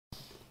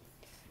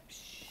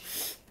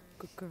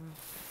girl.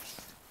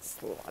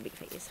 Slobby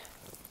face.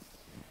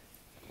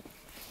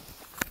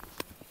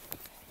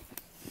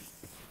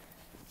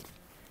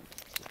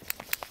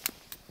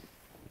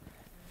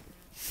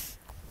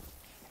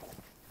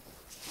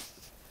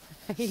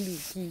 Hey,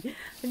 Lukey.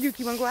 Luke,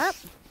 you want to go up?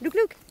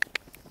 Luke.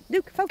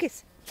 Luke,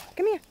 focus.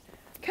 Come here.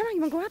 Come on,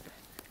 you want to go up?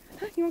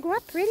 Huh? You want to go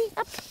up? Ready?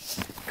 Up.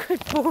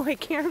 Good boy.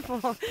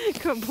 Careful.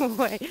 Good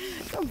boy.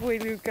 Good boy,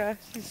 Luca.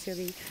 You're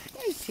silly.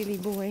 You're a silly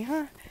boy,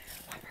 huh?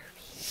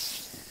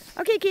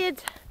 Okay,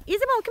 kids.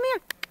 Isabel, come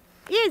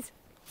here.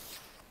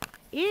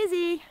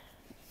 Izzy.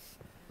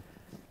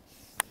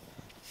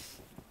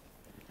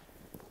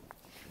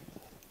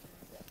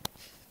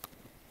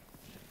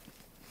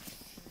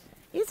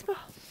 Isabel.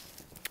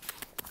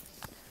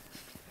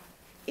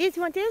 Izzy,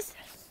 you want this?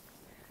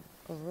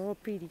 Oh,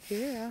 pretty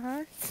girl,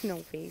 huh? Snow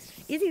face.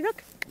 Izzy,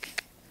 look.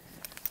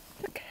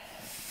 Look.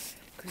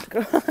 Good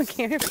girl.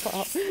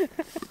 Careful.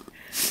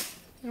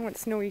 I don't want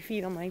snowy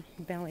feet on my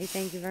belly.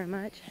 Thank you very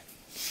much.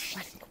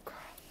 What a good girl.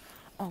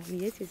 Oh,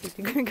 yes, he's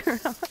a good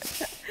girl.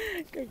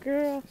 Good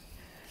girl.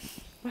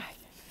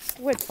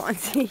 What's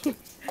Fonzie?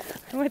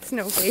 What's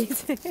snow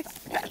face?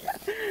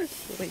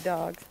 Silly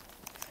dogs.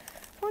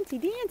 Fonzie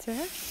dancer,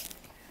 huh?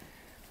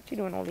 What you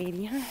doing, old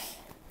lady, huh?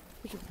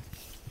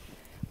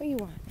 What you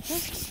want?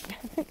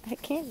 Huh? I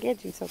can't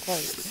get you so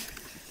close.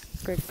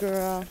 Good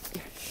girl.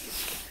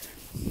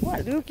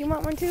 What, Luke? You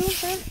want one too?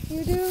 Huh?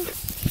 You do?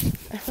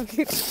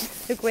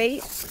 Luke,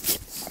 wait.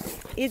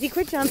 Izzy,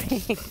 quit jumping.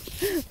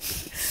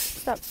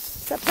 Stop.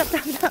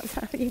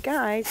 You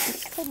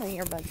guys, pull my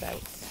earbuds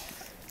out.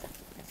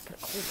 Put a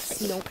cold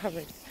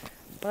snow-covered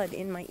bud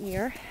in my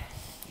ear.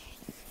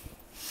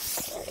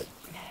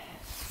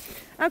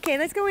 Okay,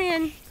 let's go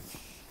in.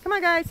 Come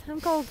on, guys.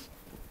 I'm cold.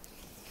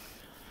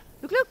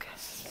 Look.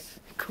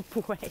 Good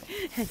boy.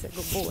 That's a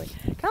good boy.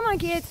 Come on,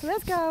 kids.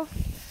 Let's go.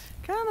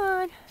 Come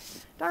on.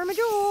 Dharma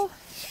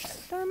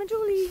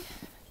Julie.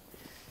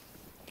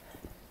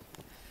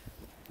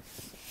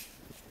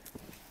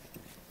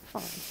 Oh,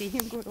 see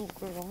him, good old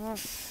girl, huh?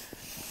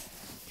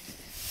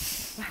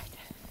 What?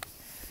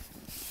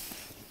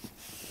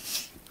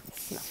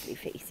 Snuffly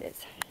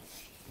faces.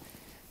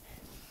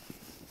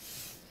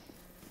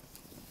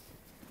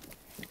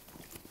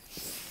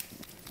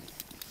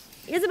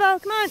 Isabel,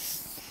 come on.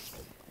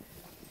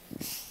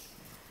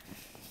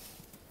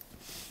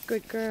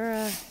 Good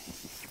girl.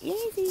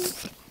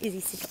 Izzy,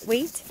 sit.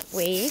 Wait.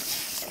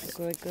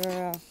 Good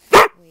girl.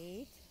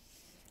 Wait.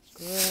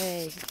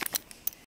 Good.